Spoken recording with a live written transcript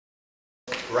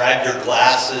grab your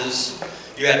glasses.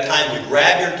 You have time to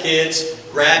grab your kids,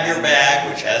 grab your bag,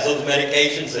 which has those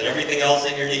medications and everything else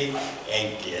that you need,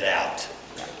 and get out.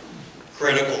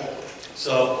 Critical.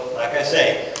 So, like I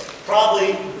say,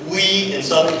 probably we in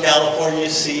Southern California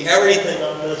see everything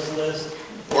on this list,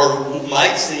 or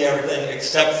might see everything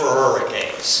except for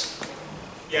hurricanes.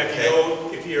 Yeah,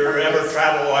 if you ever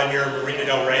travel on your Marina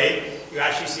Del Rey, you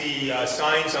actually see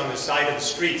signs on the side of the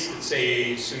streets that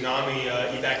say tsunami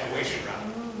evacuation route.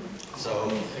 So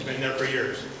they've been there for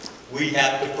years. We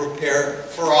have to prepare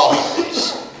for all of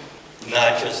these,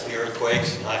 not just the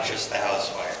earthquakes, not just the house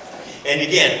fire. And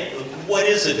again, what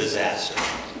is a disaster?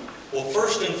 Well,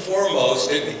 first and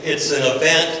foremost, it's an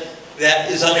event that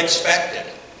is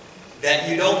unexpected, that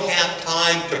you don't have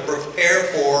time to prepare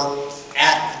for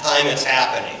at the time it's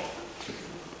happening.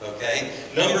 Okay?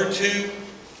 Number two,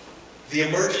 the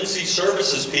emergency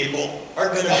services people are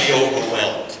going to be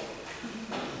overwhelmed.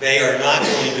 They are not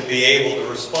going to be able to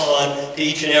respond to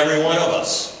each and every one of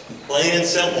us. Plain and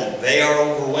simple, they are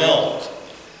overwhelmed.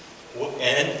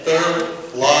 And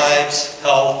third, lives,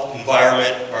 health,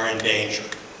 environment are in danger.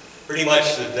 Pretty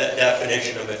much the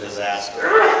definition of a disaster.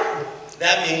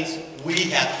 That means we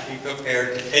have to be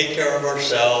prepared to take care of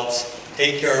ourselves,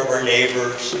 take care of our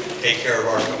neighbors, take care of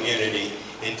our community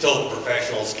until the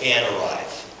professionals can arrive.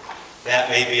 That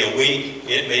may be a week,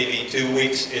 it may be 2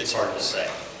 weeks, it's hard to say.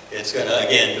 It's going to,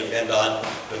 again, depend on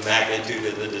the magnitude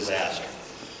of the disaster.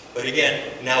 But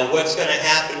again, now what's going to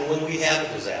happen when we have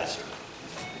a disaster?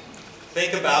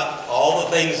 Think about all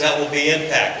the things that will be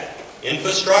impacted.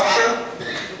 Infrastructure,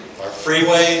 our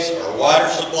freeways, our water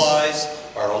supplies,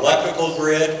 our electrical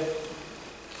grid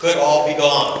could all be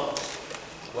gone.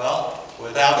 Well,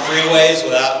 without freeways,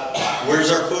 where's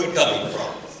our food coming from?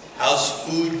 How's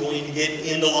food going to get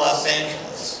into Los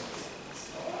Angeles?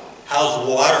 How's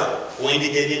water going to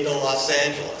get into Los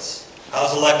Angeles?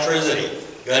 How's electricity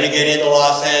going to get into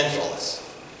Los Angeles?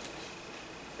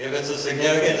 If it's a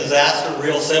significant disaster,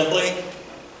 real simply,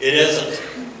 it isn't.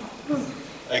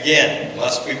 Again,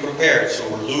 must be prepared. So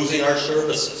we're losing our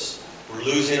services. We're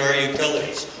losing our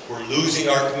utilities. We're losing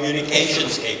our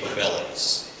communications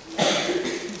capabilities.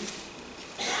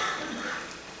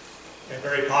 And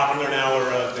very popular now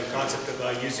are the concept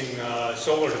of using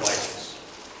solar devices.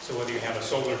 So whether you have a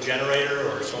solar generator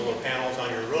or solar panels on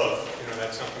your roof,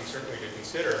 that's something certainly to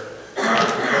consider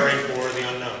preparing for the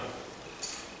unknown.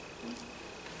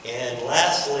 And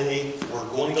lastly, we're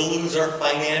going to lose our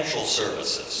financial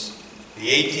services. The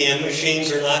ATM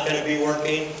machines are not going to be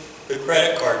working. The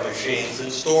credit card machines in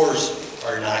stores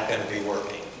are not going to be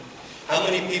working. How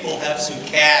many people have some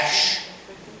cash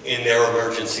in their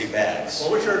emergency bags?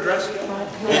 What was your address again?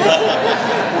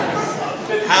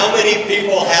 How many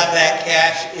people have that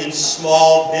cash in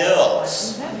small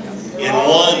bills? In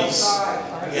ones?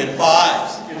 In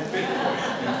fives?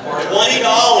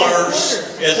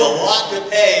 $20 is a lot to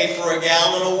pay for a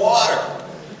gallon of water.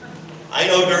 I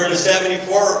know during the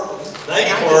 94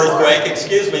 earthquake,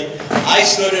 I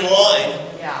stood in line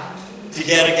to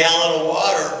get a gallon of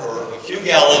water, or a few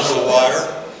gallons of water.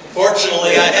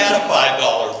 Fortunately, I had a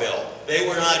 $5 bill. They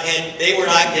were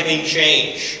not giving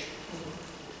change.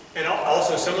 And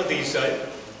also, some of these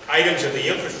items of the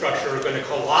infrastructure are going to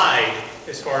collide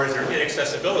as far as their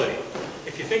inaccessibility.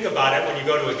 If you think about it, when you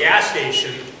go to a gas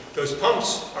station, those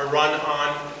pumps are run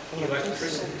on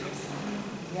electricity.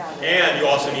 And you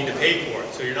also need to pay for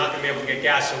it, so you're not going to be able to get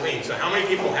gasoline. So how many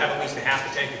people have at least a half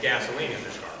a tank of gasoline in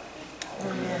their car?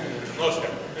 Most of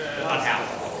them, not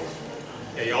half.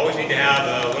 Yeah, you always need to have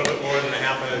a little bit more than a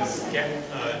half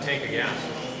a tank of gas.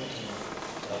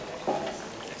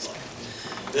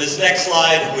 This next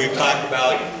slide we've talked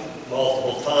about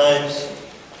multiple times.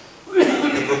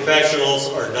 The professionals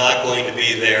are not going to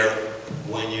be there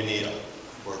when you need them.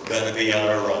 We're going to be on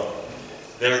our own.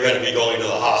 They're going to be going to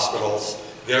the hospitals.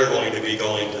 They're going to be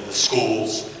going to the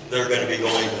schools. They're going to be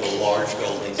going to the large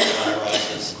buildings and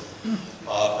high-rises.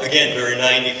 Again, during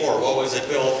 94, what was it,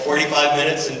 Bill? 45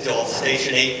 minutes until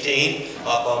Station 18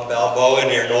 up on Balboa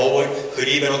near Knollwood could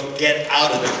even get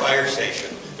out of their fire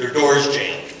station. Their doors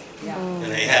jammed.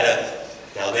 And they had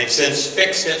now they've since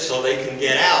fixed it so they can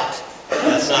get out.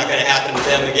 That's not going to happen to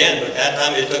them again, but that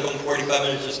time it took them 45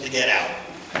 minutes just to get out.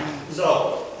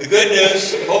 So, the good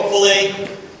news, hopefully,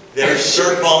 there's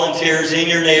CERT volunteers in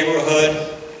your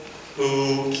neighborhood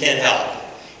who can help.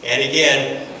 And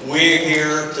again, we're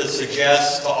here to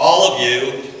suggest to all of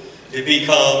you to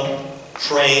become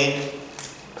trained,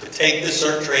 to take the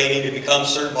CERT training, to become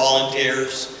CERT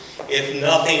volunteers, if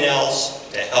nothing else,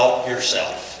 to help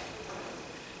yourself.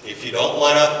 If you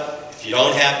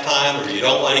don't have time, or you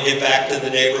don't want to get back to the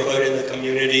neighborhood and the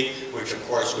community where which of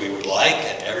course we would like,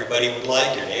 and everybody would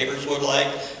like, your neighbors would like,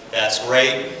 that's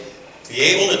great. Be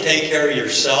able to take care of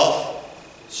yourself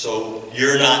so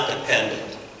you're not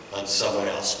dependent on someone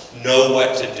else. Know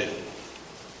what to do.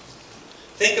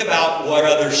 Think about what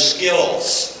other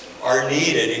skills are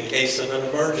needed in case of an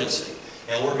emergency.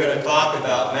 And we're going to talk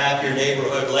about Map Your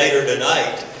Neighborhood later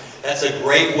tonight. That's a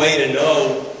great way to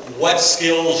know what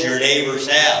skills your neighbors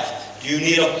have. Do you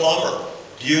need a plumber?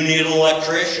 Do you need an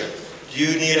electrician? Do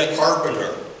you need a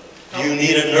carpenter? Do you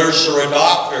need a nurse or a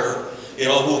doctor, you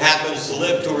know, who happens to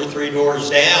live 2 or 3 doors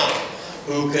down,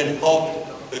 who can help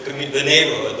the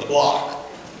neighborhood, the block?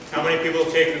 How many people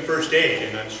have taken first aid?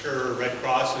 And I'm sure Red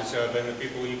Cross has been the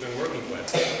people you've been working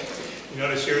with. You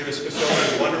notice here this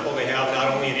facility is wonderful. They have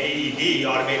not only an AED,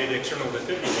 automated external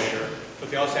defibrillator,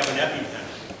 but they also have an EpiPen.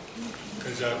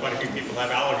 Because quite a few people have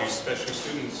allergies, especially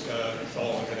students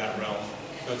fall into that realm.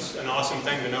 So it's an awesome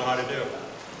thing to know how to do.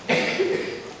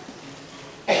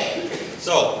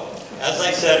 So, as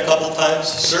I said a couple times,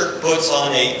 CERT puts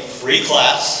on a free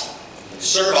class.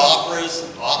 CERT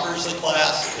offers the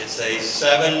class. It's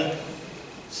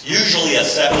usually a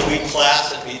 7-week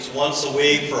class. It meets once a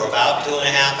week for about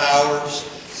 2.5 hours.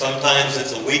 Sometimes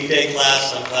it's a weekday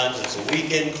class, sometimes it's a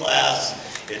weekend class.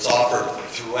 It's offered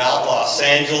throughout Los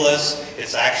Angeles.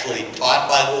 It's actually taught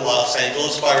by the Los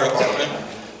Angeles Fire Department.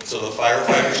 So the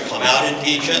firefighters come out and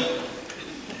teach it.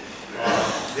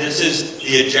 This is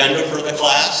the agenda for the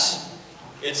class.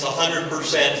 It's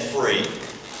 100% free.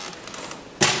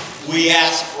 We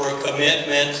ask for a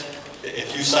commitment,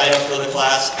 if you sign up for the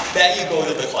class, that you go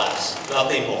to the class,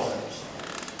 nothing more.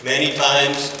 Many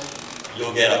times,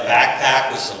 you'll get a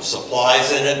backpack with some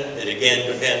supplies in it. It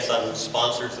again depends on who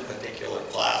sponsors the particular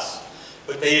class.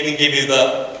 But they even give you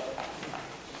the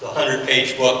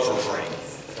 100-page book for free,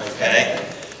 okay?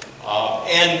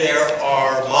 And there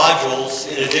are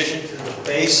modules, in addition to the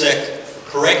basic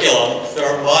curriculum, there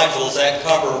are modules that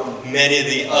cover many of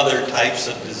the other types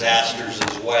of disasters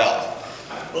as well.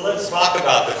 But let's talk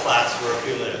about the class for a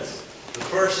few minutes. The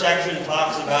first section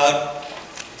talks about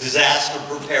disaster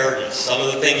preparedness, some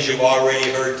of the things you've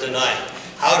already heard tonight.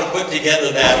 How to put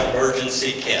together that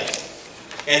emergency kit.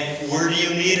 And where do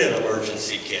you need an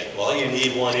emergency kit? Well, you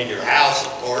need one in your house,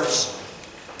 of course,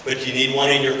 but you need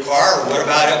one in your car. What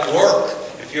about at work?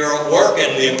 If you're at work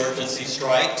and the emergency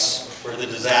strikes, or the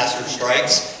disaster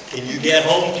strikes, can you get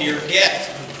home to your kit?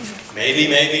 Maybe,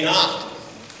 maybe not.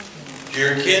 Do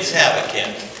your kids have a kit?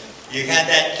 You had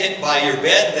that kit by your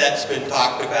bed that's been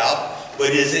talked about, but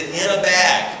is it in a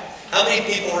bag? How many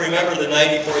people remember the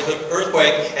 94th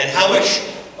earthquake and how much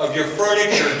of your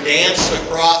furniture danced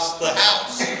across the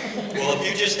house? Well, if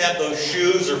you just have those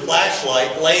shoes or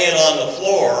flashlight laying on the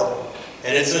floor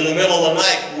and it's in the middle of the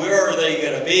night, where are they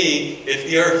going to be if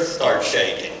the earth starts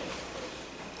shaking?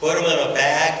 Put them in a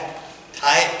bag,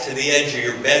 tie it to the edge of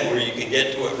your bed where you can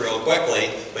get to it real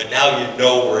quickly, but now you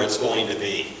know where it's going to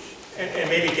be. And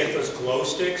maybe get those glow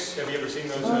sticks. Have you ever seen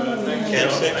those things?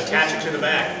 Sticks. Attach it to the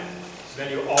bag. So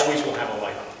then you always will have a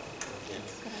light.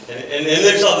 And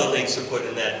there's other things to put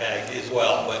in that bag as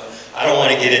well, but I don't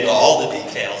want to get into all the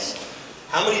details.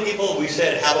 How many people, we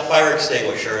said, have a fire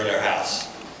extinguisher in their house?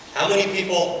 How many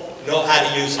people know how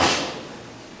to use it?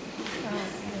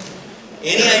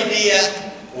 Any idea?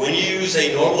 When you use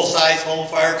a normal-sized home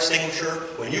fire extinguisher,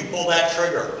 when you pull that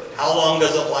trigger, how long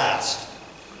does it last?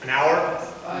 An hour?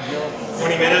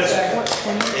 20 minutes?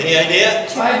 Any idea?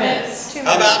 5 minutes.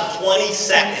 How about 20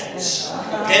 seconds?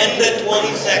 10 to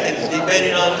 20 seconds,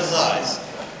 depending on the size.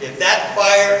 If that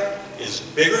fire is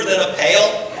bigger than a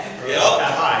pail, you know,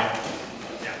 That high.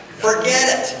 forget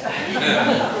it.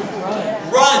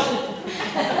 Run.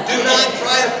 Do not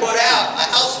try to put out a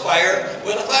house fire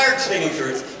with a fire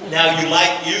extinguisher. Now, you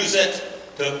might use it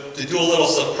to do a little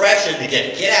suppression to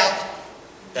get out.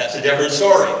 That's a different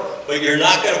story. But you're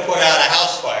not going to put out a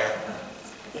house fire.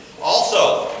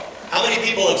 Also, how many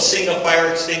people have seen a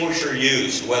fire extinguisher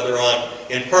used, whether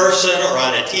in person or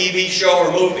on a TV show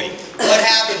or movie? What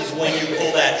happens when you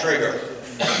pull that trigger?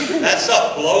 That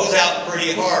stuff blows out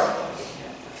pretty hard.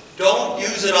 Don't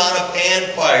use it on a pan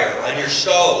fire, on your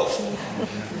stove.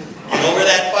 You know where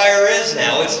that fire is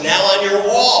now? It's now on your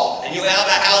wall, and you have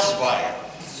a house fire.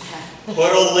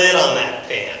 Put a lid on that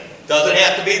pan. Doesn't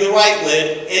have to be the right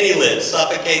lid, any lid.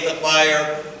 Suffocate the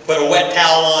fire, put a wet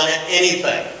towel on it,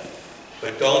 anything.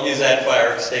 But don't use that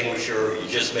fire extinguisher, you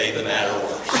just made the matter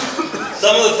worse.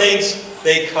 Some of the things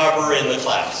they cover in the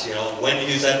class, you know, when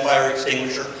to use that fire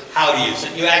extinguisher, how to use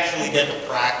it. You actually get to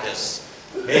practice,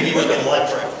 maybe with an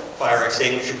electric fire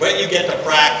extinguisher, but you get to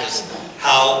practice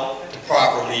how to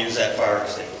properly use that fire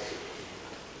extinguisher.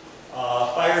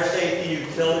 Fire safety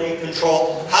utility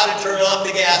control, how to turn off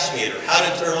the gas meter, how to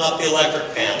turn off the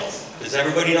electric panels. Does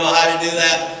everybody know how to do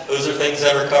that? Those are things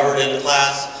that are covered in the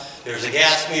class. There's a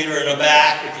gas meter in the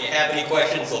back. If you have any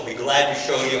questions, they'll be glad to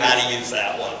show you how to use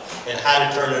that one and how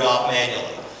to turn it off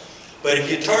manually. But if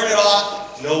you turn it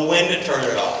off, know when to turn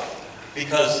it off.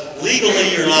 Because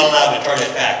legally, you're not allowed to turn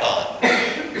it back on.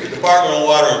 The Department of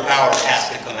Water and Power has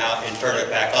to come out and turn it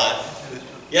back on.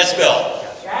 Yes, Bill?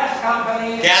 Gas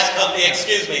company. Gas company,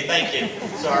 excuse me, thank you.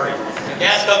 Sorry.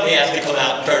 Gas company has to come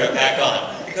out and turn it back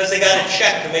on because they got to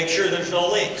check to make sure there's no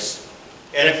leaks.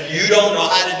 And if you don't know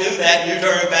how to do that, you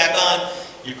turn it back on,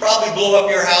 you probably blew up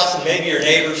your house and maybe your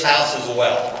neighbor's house as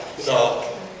well. So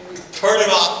turn it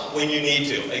off when you need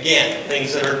to. Again,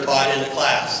 things that are taught in the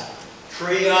class.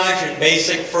 Triage and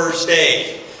basic first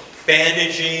aid.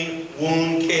 Bandaging,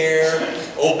 wound care,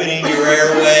 opening your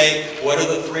airway. What are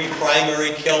the 3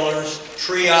 primary killers?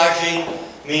 Triaging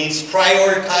means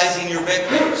prioritizing your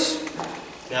victims.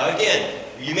 Now again,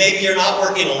 maybe you're not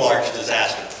working a large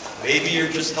disaster. Maybe you're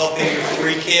just helping your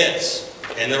 3 kids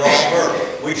and they're all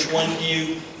hurt. Which one do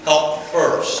you help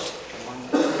first?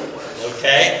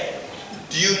 Okay?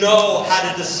 Do you know how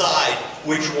to decide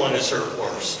which one is hurt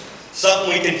worse? Something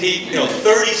we can teach,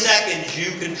 30 seconds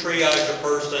you can triage a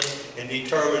person and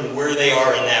determine where they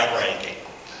are in that ranking.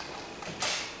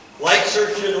 Light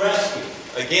search and rescue.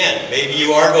 Again, maybe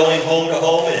you are going home to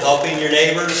home and helping your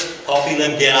neighbors, helping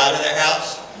them get out of their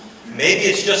house. Maybe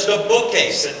it's just a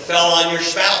bookcase that fell on your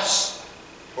spouse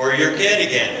or your kid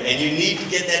again, and you need to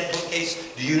get that bookcase.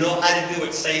 Do you know how to do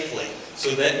it safely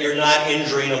so that you're not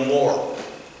injuring them more?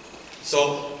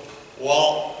 So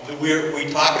while we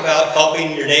talk about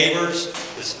helping your neighbors,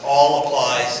 this all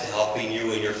applies to helping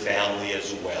you and your family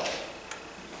as well.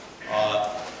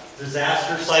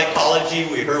 Disaster psychology,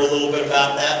 we heard a little bit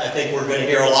about that. I think we're going to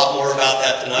hear a lot more about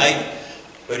that tonight.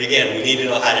 But again, we need to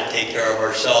know how to take care of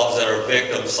ourselves and our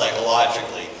victims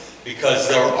psychologically because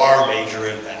there are major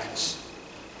impacts.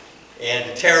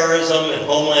 And terrorism and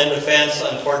homeland defense,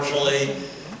 unfortunately,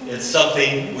 it's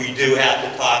something we do have to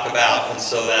talk about, and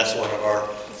so that's one of our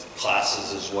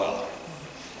classes as well.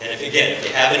 And if you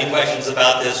have any questions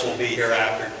about this, we'll be here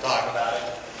after to talk about it.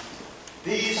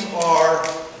 These are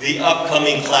the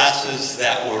upcoming classes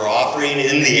that we're offering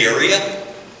in the area.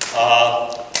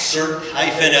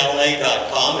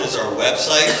 CERT-LA.com is our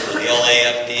website for the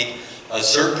LAFD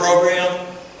CERT program.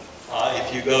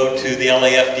 If you go to the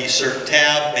LAFD CERT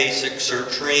tab, Basic CERT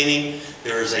Training,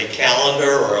 there's a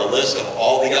calendar or a list of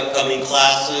all the upcoming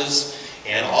classes.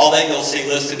 And all that you'll see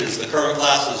listed is the current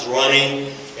classes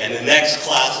running and the next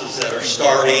classes that are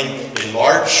starting in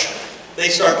March. They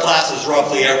start classes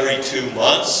roughly every 2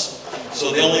 months, so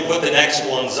they only put the next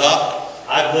ones up.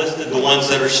 I've listed the ones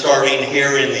that are starting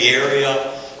here in the area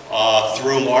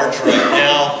through March right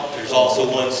now. There's also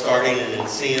one starting in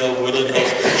Encino, Woodland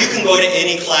Hills. You can go to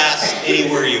any class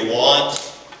anywhere you want.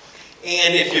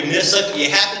 And if you miss it,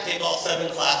 you have to take all 7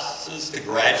 classes to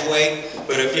graduate.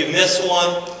 But if you miss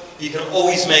one, you can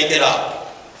always make it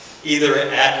up, either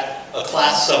at a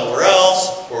class somewhere else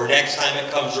or next time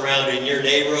it comes around in your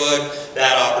neighborhood.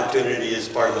 That opportunity is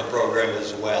part of the program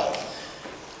as well.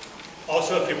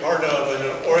 Also, if you're part of an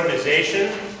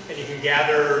organization and you can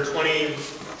gather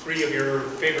 23 of your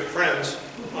favorite friends,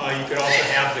 you could also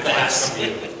have the class come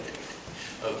to you.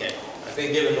 Okay, I've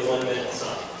been given the 1 minute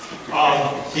sign.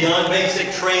 Beyond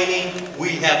basic training,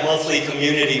 we have monthly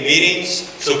community meetings.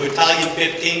 So Battalion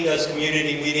 15 does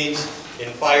community meetings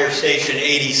in Fire Station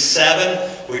 87,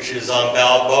 which is on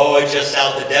Balboa, just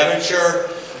south of Devonshire.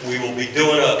 We will be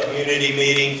doing a community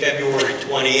meeting February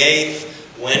 28th,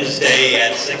 Wednesday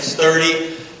at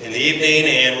 6:30 in the evening,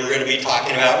 and we're going to be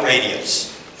talking about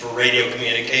radios for radio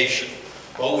communication.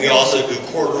 But we also do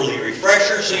quarterly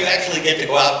refreshers, so you actually get to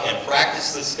go out and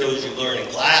practice the skills you learn in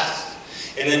class.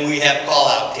 And then we have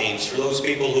call-out teams for those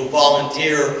people who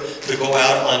volunteer to go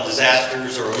out on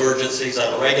disasters or emergencies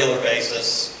on a regular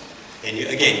basis. And you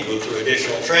go through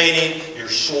additional training. You're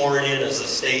sworn in as a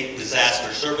state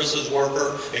disaster services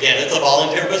worker. Again, it's a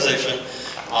volunteer position,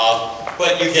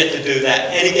 but you get to do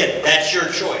that. And again, that's your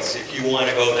choice if you want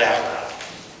to go that route.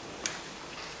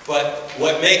 But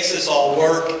what makes this all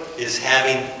work is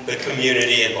having the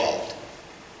community involved.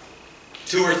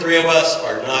 2 or 3 of us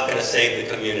are not going to save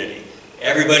the community.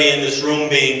 Everybody in this room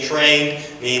being trained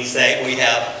means that we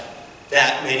have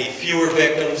that many fewer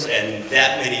victims and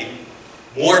that many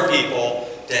more people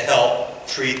to help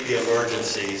treat the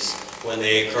emergencies when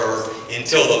they occur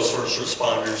until those first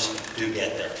responders do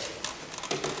get there.